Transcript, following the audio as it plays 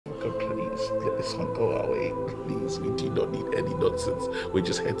let this one go our way, please. We do not need any nonsense. We're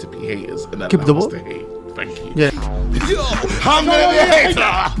just here to be haters and Keep the allow us ball. to hate. Thank you. Yeah. Yo, I'm gonna be a hater.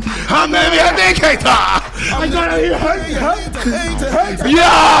 I'm gonna be a big hater. I'm gonna be a hater.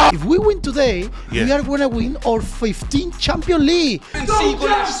 Yeah. If we win today, we are gonna win our 15th Champions League. Don't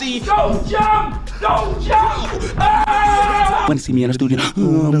jump! Don't jump! Ah! Want to see me in the studio?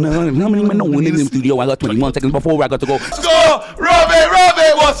 I'm in the studio. I got 21 seconds before I got to go. Score!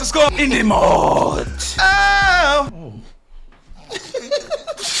 Robbie wants to score in the mud. Oh.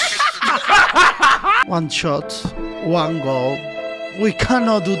 One shot, one goal. We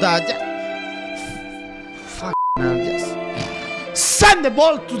cannot do that. Fuck hell, yes. Send the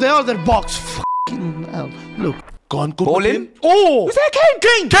ball to the other box. Fucking hell. Look. Gone, good. Ball in. Oh! Is that Kane?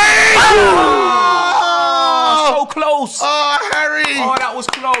 Kane! Oh, so close. Oh, Harry! Oh, that was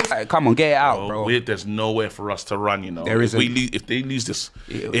close. Hey, come on, get it out, bro. There's nowhere for us to run, you know. There isn't. If they lose this,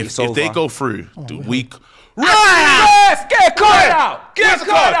 if over. they go through the week. Ref, get a card out. Get a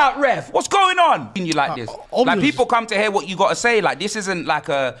card out, ref. What's going on? You like this? Like people come to hear what you got to say. Like this isn't like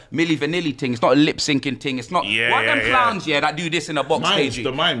a Milli Vanilli thing. It's not a lip syncing thing. It's not one of them clowns, that do this in a box stage.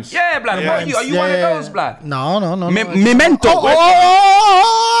 The mimes. Yeah, blood. Are you one of those, blood? No. Memento.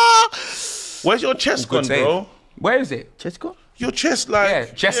 Where's your chest gone, bro? Where is it? Chest go? Your chest,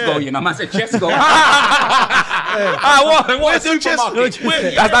 like chest go. You know, I said chest go. Where's your chest? That's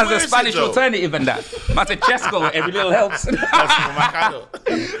the Spanish alternative in that. I said chest go. Every little helps.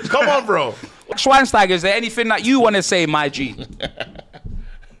 Come on, bro. Schweinsteiger, is there anything that you want to say, my G?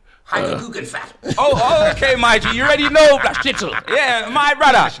 Oh, okay, my G. You already know that schnitzel. Yeah, my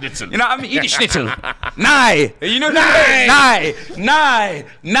brother. Schnitzel. You know what I mean? Eat the schnitzel. Nye. You know Nye. You know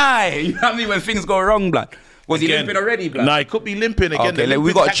what I mean? When things go wrong, blood. Was he limping already, blood? Nah, he could be limping again. Okay,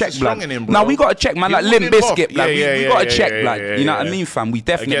 we got to check, blood. Now we got to check, man. Like Limp Bizkit, blood. We got to check, blood. You know what I mean, fam? We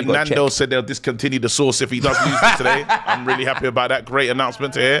definitely got to check. Nando said they'll discontinue the sauce if he does lose this today. I'm really happy about that. Great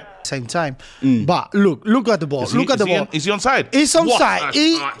announcement to hear. Same time. But look at the ball. Look at the ball. Is he on side? He's on side.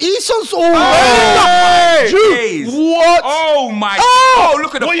 He's on side. Jeez. What? Oh my. Oh,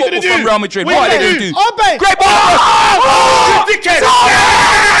 look at the football from Real Madrid. What are they going to do? Open. Great ball. Oh, dickhead.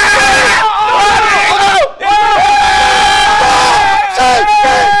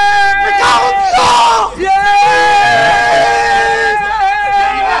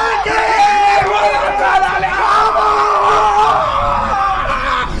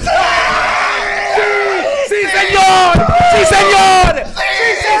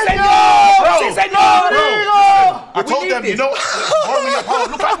 I told them, you know, hurry up,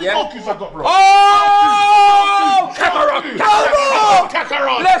 look at the focus I got, bro. Oh!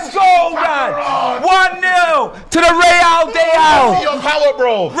 Kakarot! Let's go, man! 1-0 to the Real Deal! Your power,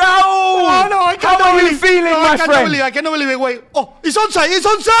 bro. Raul! Oh, no, I can't How are you feeling, my friend? I cannot believe it. Wait. Oh, it's onside. It's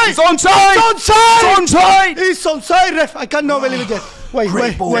onside. It's onside! It's onside. It's onside! It's onside, ref. I cannot believe it yet. Wait.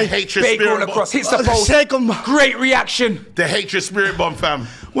 Hatred Big spirit ball across, hits the The post. second one. Great reaction. The hatred spirit bomb, fam.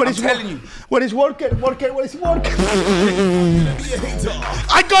 What I'm is telling you. What is working? What is working?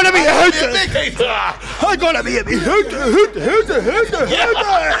 I'm gonna be a hater. Big hater. I'm gonna be a big hater.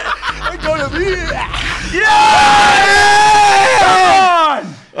 I'm gonna be. Yeah!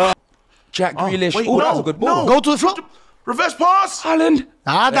 Jack Grealish. wait, Oh, that no, was a good ball. Go to the floor. Reverse pass. Haaland.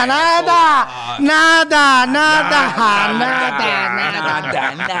 Nada.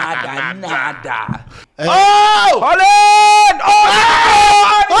 Oh! Haaland!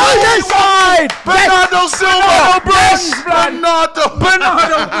 Oh, yes! Side! Bernardo Silva. Bernardo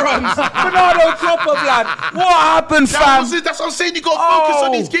bronze. Bernardo Cropper, blood. What happened, fam? That's what I'm saying. You got to focus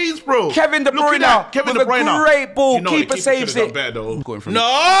on these games, bro. Kevin De Bruyne. Kevin De with Bruyne. a great ball. You know, Keeper saves it. Better, though. Going from no.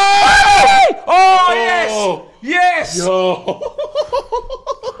 Oh, yes. Yes. Yo.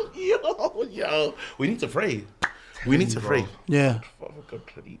 We need to pray. We need to pray. Yeah. Father God,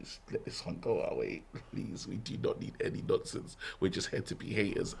 please let this one go our way. Please, we do not need any nonsense. We're just here to be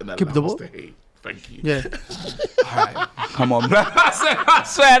haters and Keep the allow us ball. to hate. Thank you. Yeah. Come on, blood. I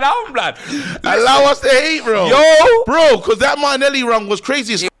swear down, blood. Allow us to hate, bro. Yo. Bro, because that Martinelli run was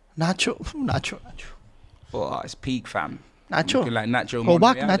crazy. Nacho. Oh, it's peak, fam. Nacho. Looking like Nacho. Go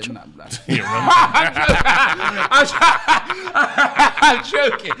back, Monreal, Nacho. I'm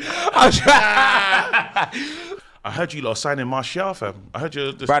joking. I heard you lot signing Martial, fam. I heard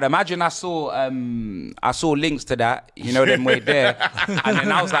you. Brad, imagine I saw links to that, you know, them way there, and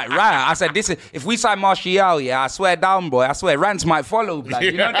then I was like, right. I said, this is if we sign Martial, I swear down, boy. I swear rants might follow, blood.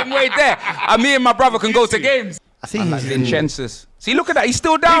 You know, them way there. And me and my brother can go to games. I think like Vincenzo's. See, look at that. He's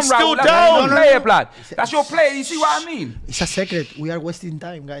still down, He's still Raul. down. That's your player, blood. That's your player. You see what I mean? It's a secret. We are wasting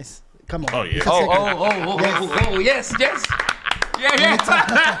time, guys. Come on. Oh, yeah. It's a secret. Oh, yes. Yeah.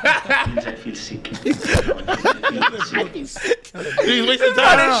 He's wasting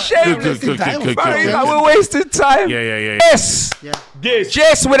That time. is shameless. Good. We're wasting time. Yeah. Yes.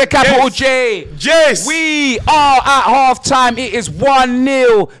 Jess with a capital J. Jess. We are at halftime. It is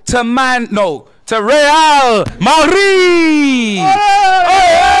 1-0 to Real Madrid.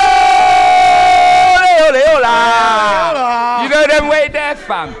 You know them way there,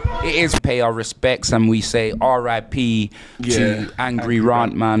 fam. It is pay our respects and we say R.I.P. to Angry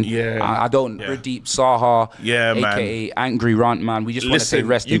Rant Man. Yeah. I don't Pradeep Saha, aka Angry Rant Man. We just want to say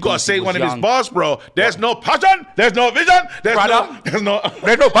rest in peace. You gotta say one of his bars, bro. There's no passion, there's no vision, there's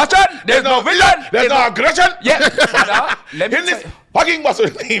no passion, there's no vision, there's no aggression. Yeah, brother. Let me in this fucking what's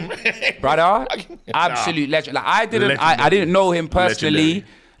his name, brother. Absolute legend. Like I didn't know him personally.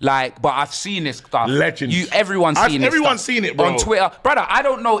 Legendary. Like, but I've seen this stuff. Legend. Everyone's seen it. Everyone's seen it, bro. On Twitter. Brother, I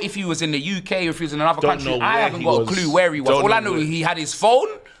don't know if he was in the UK or if he was in another country. I haven't got a clue where he was. All I know is he had his phone.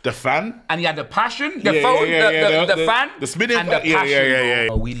 The fan. And he had the passion. The phone. The fan. The spinning and the passion. Yeah.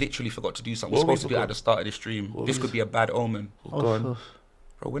 Oh, we literally forgot to do something. We're supposed to do it at the start of the stream. This could be a bad omen. Bro,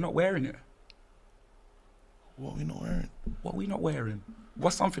 we're not wearing it. What are we not wearing? What are we not wearing?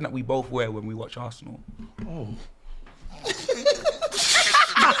 What's something that we both wear when we watch Arsenal? Oh.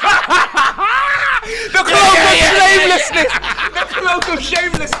 The cloak of shamelessness. The cloak of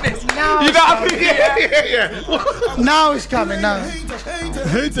shamelessness. Now you know what I mean? Yeah. Now it's coming. Now. How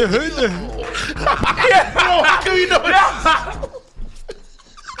can you know that?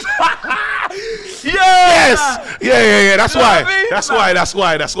 Yes. Yeah. That's why.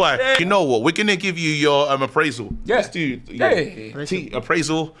 That's why. Yeah. You know what? We're gonna give you your appraisal. Yes, dude. Yeah.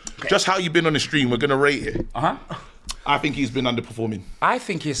 Appraisal. Okay. Just how you've been on the stream. We're gonna rate it. I think he's been underperforming. I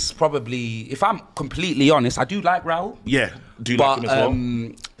think it's probably, if I'm completely honest, I do like Raul. Yeah, do like him as well.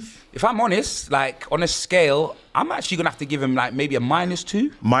 If I'm honest, like on a scale, I'm actually gonna have to give him like maybe a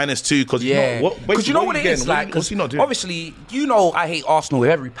 -2. -2 because because you know what it is like. What's he not doing? Obviously, you know I hate Arsenal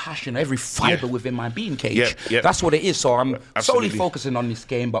with every passion, every fibre within my being cage. Yeah. That's what it is. So I'm solely focusing on this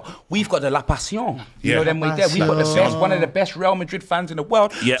game. But we've got the La Passion. You know them way there. We've got the best, one of the best Real Madrid fans in the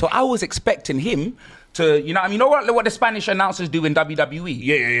world. Yeah. So I was expecting him to, you know, I mean, you know what the Spanish announcers do in WWE?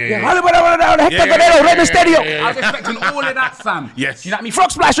 Yeah. I was expecting all of that, fam. Yes. You know what I mean?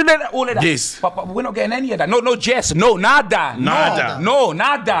 Frog splash, all of that. Yes. But we're not getting any of that. No Jess. No, nada. No,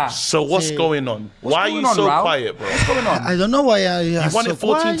 nada. So what's going on? Why are you so quiet, bro? What's going on? I don't know why you won it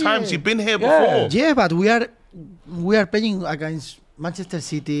 14 times. You've been here before. Yeah, but we are playing against Manchester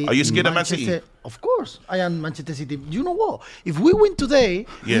City. Are you scared of Man City? Of course, I am Manchester City. You know what? If we win today,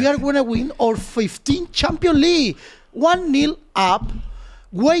 we are going to win our 15th Champions League. 1-0 up,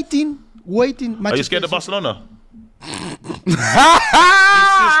 waiting. Manchester Are you scared of Barcelona?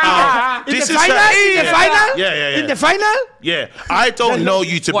 This is final? Yeah. In the final? Yeah. I don't know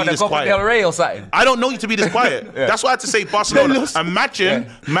you to be this quiet. Del Rey or something? I don't know you to be this quiet. That's why I had to say Barcelona. Imagine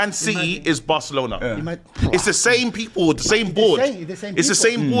Man City is Barcelona. It's the same people, the same board. It's the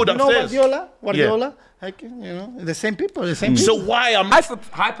same board upstairs. You know Guardiola? You know, the same people, So why am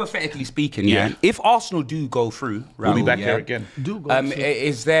hypothetically speaking, if Arsenal do go through, we'll be back here again.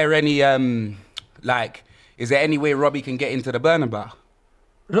 Is there any is there any way Robbie can get into the Bernabeu?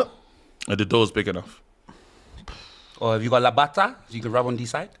 Are the doors big enough? Or have you got La Bata, so you can rub on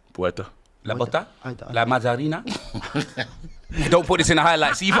this side? Puerta. La Bota? La Mazzarina? Don't put this in the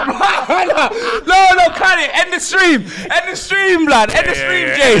highlights. See, no, cut it. End the stream. End the stream, blood. End the stream,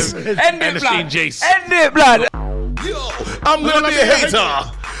 Jace. End it, blood. End it, blood. I'm gonna be a hater.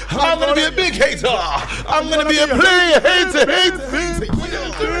 I'm gonna be a big hater. I'm gonna be a player hater.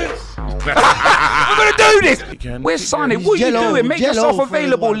 I'm gonna do this. Where's Sonny? What are you doing? Make yourself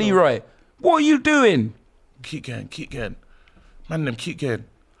available, Leroy. What are you doing? Keep going. Man, them keep going.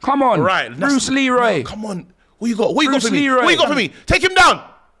 Come on. Right. Bruce Leroy. No, come on. What you got? What you got for me? Leroy. What you got for me? Take him down.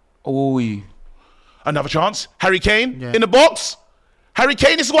 Oh. Another chance. Harry Kane in the box. Harry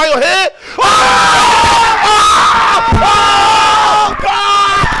Kane, this is why you're here.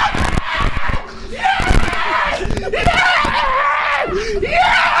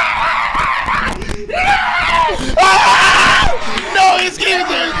 No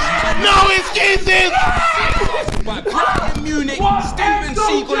excuses. No excuses. Bayern Munich, Steven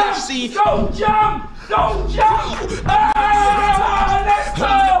Seagal FC. Don't jump! Let's go!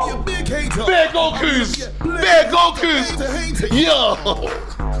 Bear Goku's. Yo.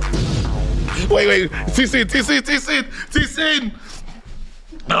 Wait. Too soon.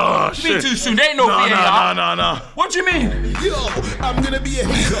 Oh, shit. Too soon. There ain't no VAR. No. What do you mean? Yo, I'm gonna be a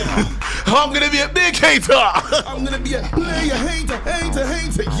hater. I'm gonna be a big hater. I'm gonna be a player hater.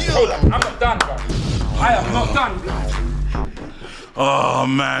 Yo. Hold on, I'm not done, bro. I am not done, bro. Oh,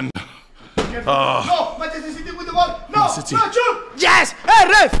 man. No, Manchester City with the ball. No, City. no, shoot. Yes. Hey,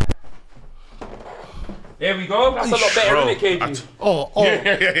 ref. There we go. That's a lot better, isn't it, KG? Oh.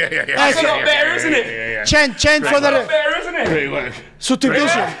 Yeah. That's a lot better, isn't it? Yeah. Change for the That's a lot ref. better, isn't it? Great work.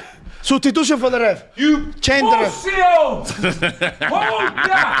 Substitution for the ref. You Change the ref. Hold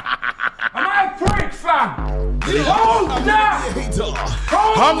that! Am I a prick, fam? Hold that!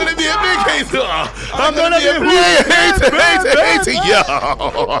 I'm gonna be a big hater. I'm gonna be a big hater.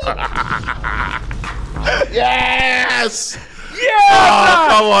 Yes. Yeah!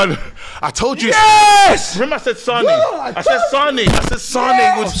 Come on. I told you. Yes! Remember I said Sane. I said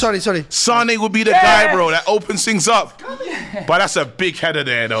Sane would. Sorry. Sane would be the guy, bro, that opens things up. But that's a big header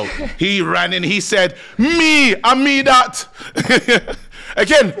there, though. He ran in. He said, "Me, I'm me that."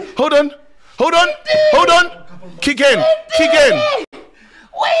 Again. Hold on. Kick in.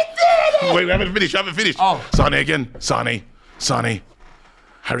 Wait, we haven't finished. Oh. Sane again. Sane.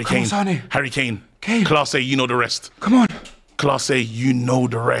 Harry Kane. Sane. Harry Kane. Kane. Class A, you know the rest. Come on. Class A, you know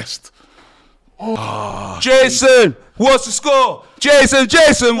the rest. Jason, what's the score? Jason,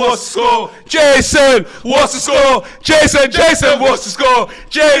 what's the score? Jason, what's the score? Jason, what's the score?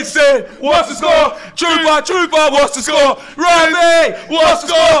 Jason, what's the score? Trooper, what's the score? Robbie, what's the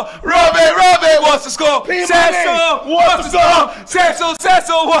score? Robbie, what's the score? Cecil, what's the score?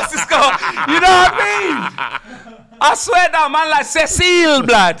 Cecil, what's the score? You know what I mean? I swear down, man, like Cecile,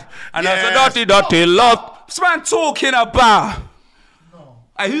 blood. And Yes. that's a dirty love. What's man talking about?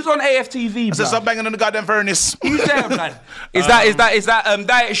 Hey, who's on AFTV, blood? So stop banging on the goddamn furnace. Who's there, blood? Is that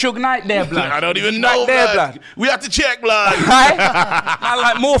Diet Suge Knight there, blood? I don't even know, there, blood. We have to check, blood. Right? I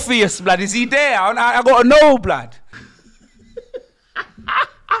like Morpheus, blood. Is he there? I gotta know, blood.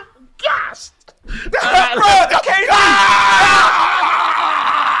 Gassed. Bro, okay.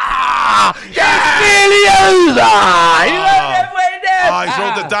 He's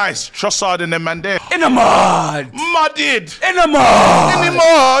rolled the dice. Trossard and them man there. In the mud. Mudded. In the mud. In the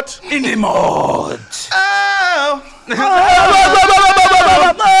mud. In the mud. Oh.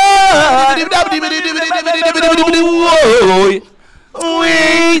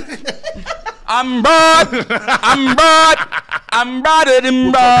 I'm broad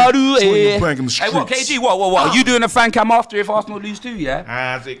and broad. Hey, what, KG, what? Are you doing a fan cam after if Arsenal lose too,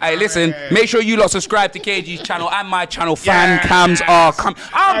 yeah? Hey, listen, make sure you lot subscribe to KG's channel and my channel. Fan cams are coming.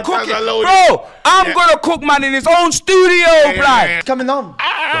 I'm cooking, bro. I'm gonna cook, man, in his own studio, blood. Coming on.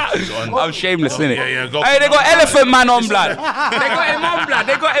 I'm shameless, innit? Yeah, go. Hey, they got Elephant Man on, blood. They got him on, blood.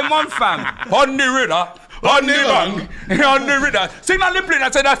 They got him on, fam. On the Ritter. On the bang, on the Ritter. Signal plane,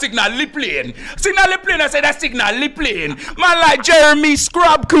 I said that signal plane. Signal plane, I said that signal plane. Man like Jeremy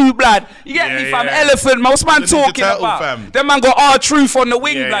Scrub Crew, blood. You get me, fam? Yeah. Elephant Man, what's man talking Turtle, about? fam. Them man got R-Truth on the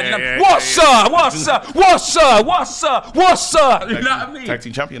wing, blood. You know? What, sir? You know what I mean? Tag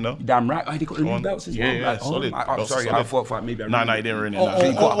team champion, though. Damn right. Oh, they got the new belts as well, blood. solid. I'm sorry, I thought maybe I No, you didn't really.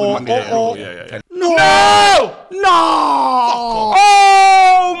 Yeah. No!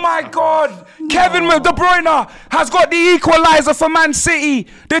 Oh my God! Kevin De Bruyne has got the equaliser for Man City.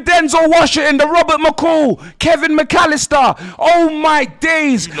 The Denzel Washington, the Robert McCall, Kevin McAllister. Oh my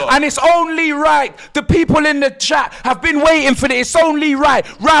days! And it's only right. The people in the chat have been waiting for this. It's only right.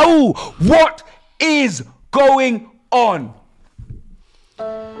 Raul, what is going on?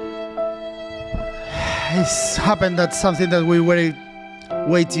 It's happened that something that we were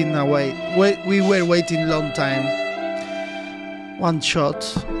waiting we were waiting long time. One shot,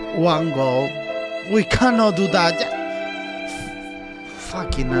 one goal. We cannot do that.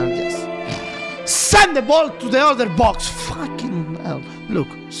 Fucking hell, just send the ball to the other box. Fucking hell. Look,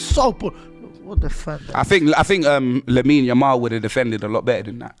 so poor. What the fuck? I think Lamine Yamal would have defended a lot better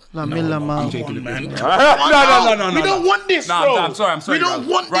than that. Lamine Yamal. No. We don't want this, bro. I'm sorry. We don't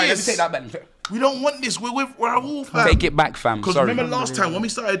want Right, let me this. take that back. We don't want this. We're with Raul, fam. Take it back, fam. Because Sorry. remember last time when we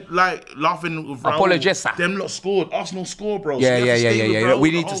started like laughing with Raul, Apologisa. them lot scored. Arsenal scored, bro. Yeah. So we have to stay with Raul We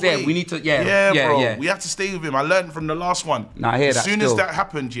the need to whole stay. way. We need to. Yeah, bro. Yeah. We have to stay with him. I learned from the last one. Nah, I hear as that soon still. as that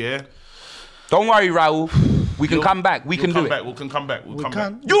happened, yeah. Don't worry, Raul. We can come back. We can do it. We can come back. We'll come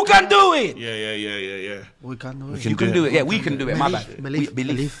back. You can do it. Yeah. We can do it. You can do it. Yeah, we can do it. My bad.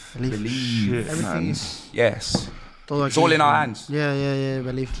 Believe. Everything is. Yes. Todo It's all aquí. in our hands. Yeah,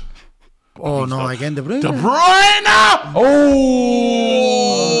 believe. Oh no, again De Bruyne. De Bruyne!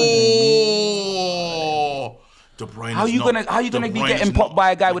 Oh! De Bruyne. How you gonna be getting popped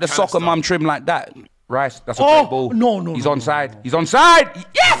by a guy with a soccer mum trim like that? Rice, that's a great ball. No. He's onside. He's onside.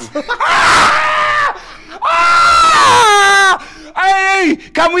 Yes! Hey,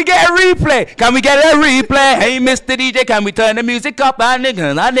 can we get a replay? Hey, Mr. DJ, can we turn the music up? I need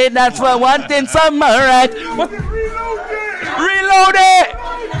that for one thing, summer, right? Reload it!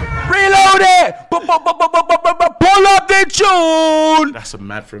 That's a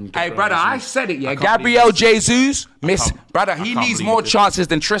mad from. Hey, brother, I said it, yeah. Gabriel Jesus, brother, he needs more chances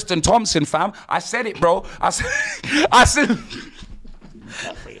than Tristan Thompson, fam. I said it, bro. I said.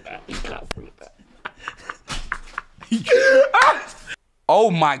 Oh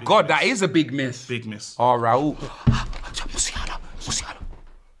my God, that is a big miss. Big miss. Oh, Raul.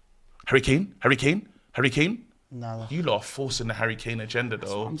 Harry Kane. Nada. You lot are forcing the Harry Kane agenda,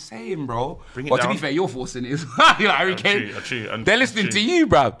 though. I'm saying, bro. Bring it well, down. to be fair, you're forcing it. You're like Harry Kane. True. They're listening to you,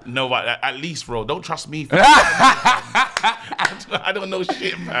 bro. No, but at least, bro, don't trust me. I don't know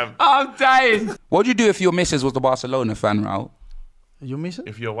shit, fam. I'm dying. What'd you do if your missus was the Barcelona fan, Raul? You miss it?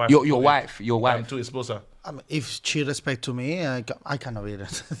 If your wife, Your wife. I'm too exposed. I mean, if she respect to me, I cannot be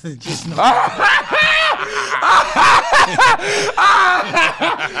that. Just no.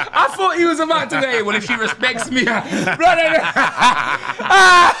 I thought he was about to say, well, if she respects me, brother.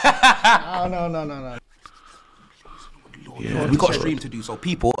 No. We got a stream to do, so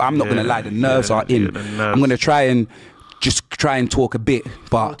people, I'm not gonna lie, the nerves are in. I'm gonna try and talk a bit,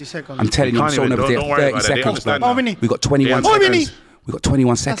 but 40 seconds. I'm telling you, I'm showing over there 30 seconds. How many? We got 21 How many? seconds. We got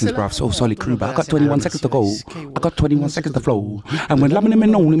 21 seconds, bruv. So solid crew, but I got 21 seconds to go. I got 21 seconds to flow. And when I'm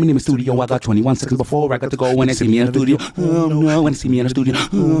in the studio, I got 21 seconds before I got to go. When they see me in the studio, oh no. When they see me in the studio,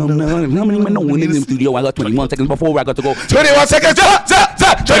 oh no. I'm in the studio, I got 21 seconds before I got to go. 21 seconds,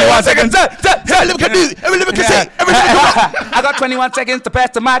 21 seconds, I got 21 seconds to pass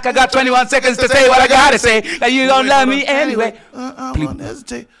the mic. I got 21 seconds to say what I gotta say. That you don't love me anyway.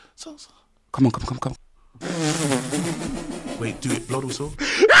 Hesitate. Come on. Wait, do it. Blood whistle. You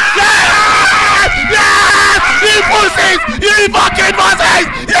pussies! You fucking pussies!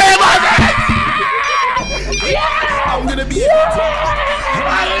 You pussies! I'm gonna be a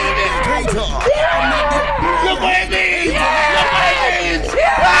traitor. Look what it means! Look what it means!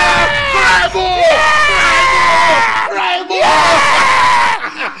 Rival!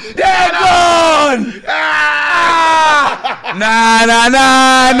 They're gone! Nah.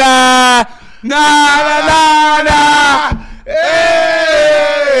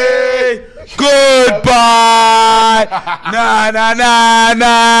 Hey! Goodbye! Nah.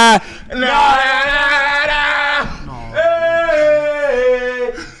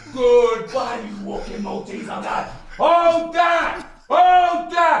 Hey! Goodbye, you walking Maltese. Hold that!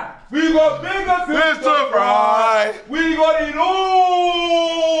 We got bigger fish to fry. We got it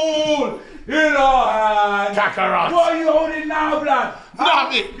all in our hands. Kakarot. What are you holding now, blood?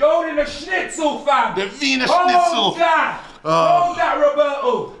 Nothing. You're holding a schnitzel, fam. The Wiener Schnitzel. Hold that,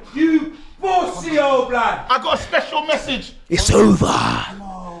 Roberto. You pussy, old blood. I got a special message. It's over.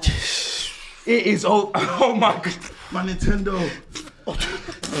 It is over. Oh my God. My Nintendo.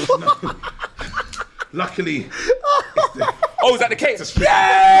 Luckily. Oh, is that the case?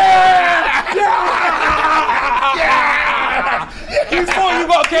 Yeah! You thought you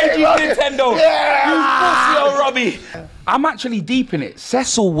got KG Nintendo. You pussy, old Robbie. I'm actually deep in it.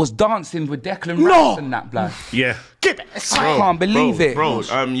 Cecil was dancing with Declan Rice and that, blood. Yeah. Keep it. I can't believe it. Bro,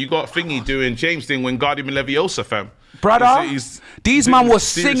 you got Thingy doing James thing when Guardian Leviosa, fam. Brother, He's these man was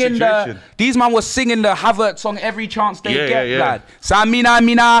singing the Havertz song every chance they get, blood. Samina,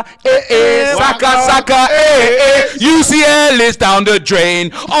 Saka, UCL is down the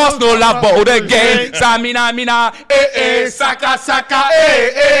drain. Arsenal have bottled again. Samina, Saka,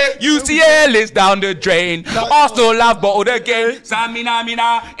 UCL is down the drain. Arsenal have bottled again. Samina,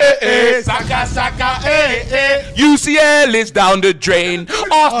 Saka, UCL is down the drain.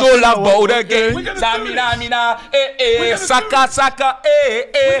 Arsenal have bottled again. Samina, Saka,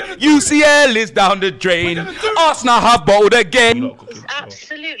 UCL is down the drain. Arsenal have bottled again. It's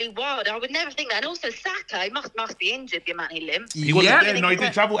absolutely wild. I would never think that. And also Saka, he must be injured, the amount he limped. He wasn't there. No, he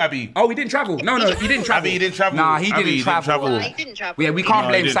didn't travel, Abby. Oh, he didn't travel. No, he didn't travel. Abby, he didn't travel. Nah, he Abby, didn't travel. Well, he didn't travel. Yeah, we can't No,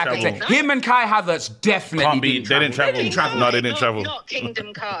 blame he didn't Saka. travel. Him and Kai Havertz definitely They didn't travel. No, they didn't travel. Not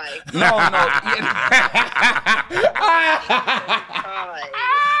Kingdom Kai. No.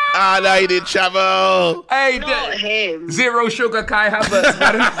 No, he didn't travel. Hey, Not him. Zero sugar Kai Havertz.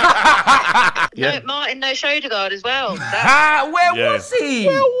 No, Martin, no Shodegaard as well. Where was he?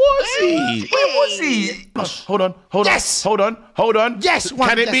 Where was he? Hold on. Yes. Hold on. Yes, one,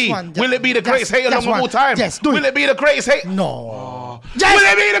 Can it yes, be? one, Will it be the yes, greatest hate along yes, of all one. time? Yes, do Will it. it be the greatest hate? No. Will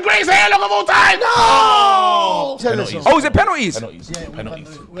it be the greatest hate along of all time? No. Penalties. Oh, is it penalties? Penalties.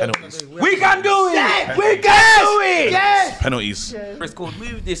 We can do it. We can do it. Yes. Penalties. It's called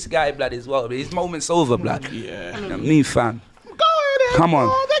move this guy, blood, as well. His moment's over, blood. Yeah. Me, fam. Going Come on.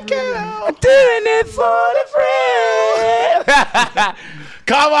 for the kill. I'm doing it for the friend.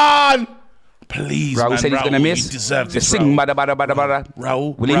 Come on. Please, Raul man. said he's going to miss. He deserves The this, sing, Raul. bada.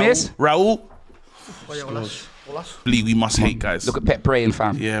 Raul. Will he miss? Raul. Believe we must hate, guys. Look at Pep praying,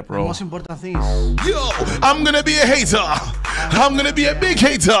 fam. Yeah, The bro. most important thing is Yo, I'm gonna be a hater. I'm gonna be a big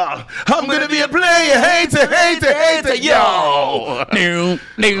hater. I'm gonna be a player hater. Yo.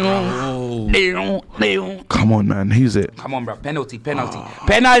 Come on, man. Who's it? Come on, bro. Penalty. Luka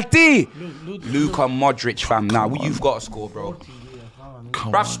Modric, fam. Now, you've got to score, bro.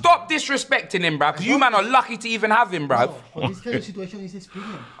 Bruv, stop disrespecting him, bruv. You man are lucky to even have him, bruv. for this kind of situation is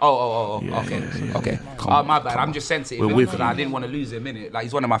experience. Okay. My bad. I'm just sensitive. We're with innit? you. I didn't want to lose him, innit? Like,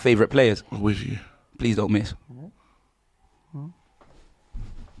 he's one of my favourite players. We're with you. Please don't miss.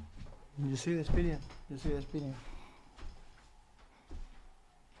 You see the experience. You see the experience.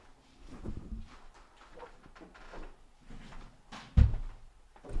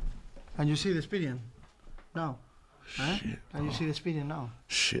 And you see the experience now. Shit. And you see the experience now.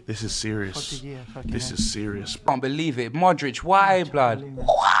 Shit, this is serious. 40 years. fucking This hell. is serious. Can't believe it. Modric, why, blood?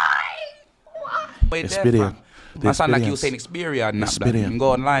 Why? Experience. I sound like you were saying Xperia and that, blood. You Experience. can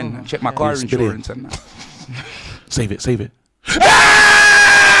go online and check my car Experience. insurance and that. Save it.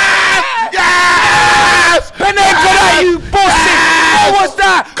 Yes! Penalty, you pussy! What was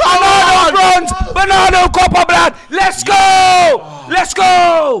that? Come on, bronze! Banana copper, blood! Let's go!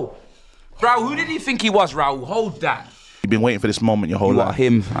 Bro, who did he think he was, Raul? Hold that. You've been waiting for this moment your whole You are life.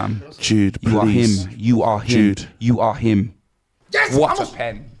 him, fam. Jude, please. You are him. You are him. Jude. You are him. Yes, What vamos. a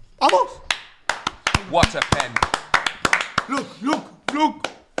pen. Vamos. What a pen. Look.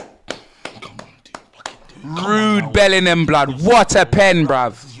 Rude Bellingham, blood. What a pen,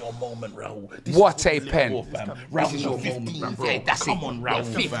 bruv. This is your moment, Raul. What a pen. This is your moment, fam. Yeah, that's Come it. on, Raul,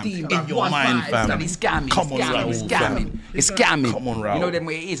 15, fam. In your mind, fam. It's scamming. Come on, Raul, It's fam. scamming. It's scamming. Come on, Raul. You know them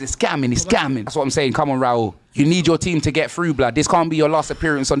way it is. It's scamming. That's what I'm saying. Come on, Raul. You need your team to get through, blood. This can't be your last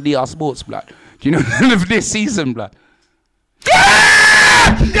appearance on DR Sports, blood. Do you know of this season, blood?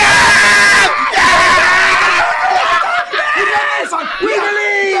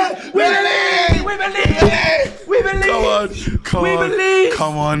 We believe. Come We on. believe.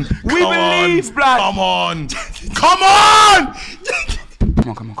 Come on. We believe, blood. Come on. Come on.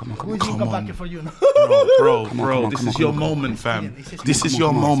 We should come back for you now. Bro, this is your moment, fam. This is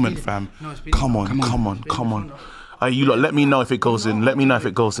your moment, fam. Come on. You lot, let me know if it goes in. Let me know if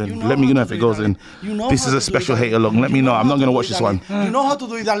it goes in. Let me know if it goes in. This is a special hate along. Let me know. I'm not gonna watch this one. You know how to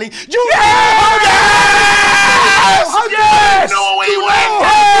do it, darling. No way he went.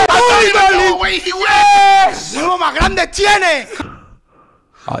 No way he went. ¡Nuevo más grande tiene!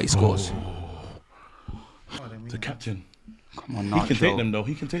 Oh, he scores. The captain. Come on, He can take Nacho. them though.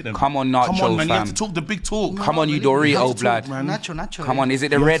 He can take them. Come on, Nacho, Come on, man. You have fam. to talk the big talk. Come on, you Dorito, blood. Nacho. Come on, is it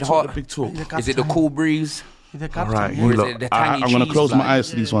the You have red to talk hot? the big talk. Is it the cool breeze? The All right, Or you is lot. it the I'm tangy gonna cheese, close my like? eyes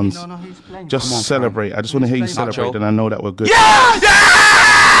to these ones. No, he's playing. Just celebrate. I just want to hear you celebrate, Nacho. and I know that we're good. Yes!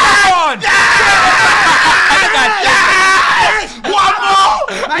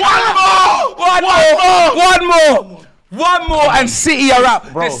 One more, and City are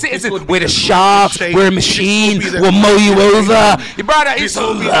out. Bro, The Citizen, this would we're be the the Sharks, greatest we're a shame. machine, This would be the we'll mow you over. Your brother, This it's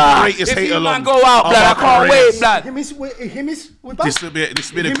would be the over. greatest If hate you along man go out, of blood, I our can't careers. wait, blood. Him is This will be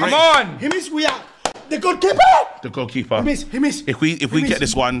the Come great. on. we are the goalkeeper. The goalkeeper. He missed. If we get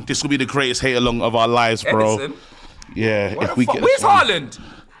this one, this will be the greatest hate along of our lives, bro. Edison. Yeah. If we get Where's this one. Haaland?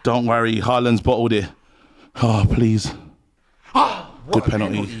 Don't worry, Haaland's bottled it. Oh, please. Good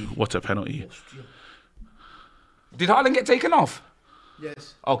penalty. What a penalty. Did Haaland get taken off?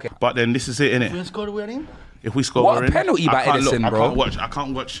 Yes. Okay. But then this is it, innit? We score, we are in. If we score, What we're a in. penalty I by can't look, Edison, bro. I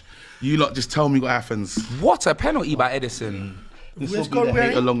can't watch. You lot just tell me what happens. What a penalty by Edison. This we will score, be the we're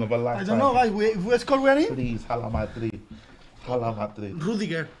hate in. along of a I lifetime. don't know, guys. If we score, we are in. Please, Hala Madrid. Hala Madrid.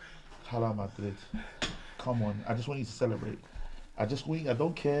 Rudiger. Hala Madrid. Come on. I just want you to celebrate. I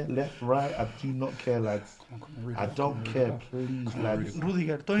don't care. Left, right. I do not care, lads. I don't care. Please, lads.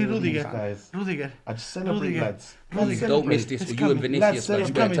 Rudiger. Tony Please, Rudiger. guys. Rudiger. I just celebrate, Rudiger. lads. Rudiger. Don't miss this. It's You and coming. Vinicius, Lads, but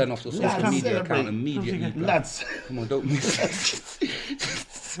you better turn off your social Lads, media celebrate. account immediately. blood. Lads. Come on, don't miss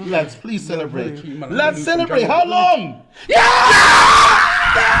it. Lads, please celebrate. Yeah. Lads, celebrate. How long?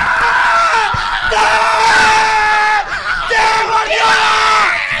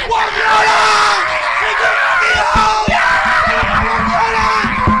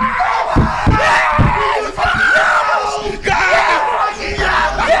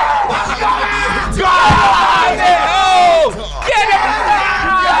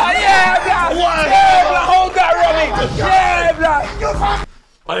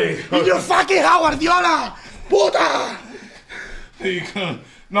 You fucking Guardiola! Puta! There you go.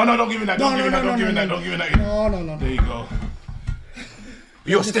 No, don't give me that. Don't give me that. Don't give me that. Don't give me that. No. There you go.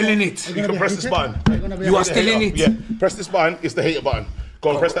 You're still in it. You can press this button. You are still in it. Yeah, press this button. It's the hater button. Go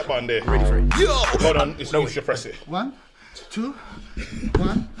on, press that button there. Ready for it. Yo! Hold on, you should press it. 1, 2,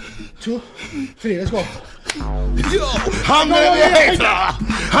 1, 2, 3. Let's go. Yo! I'm gonna be a hater!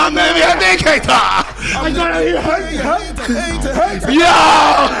 I'm gonna be a dictator! I'm gonna be a hater! Yo!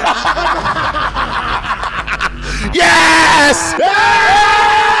 Yes!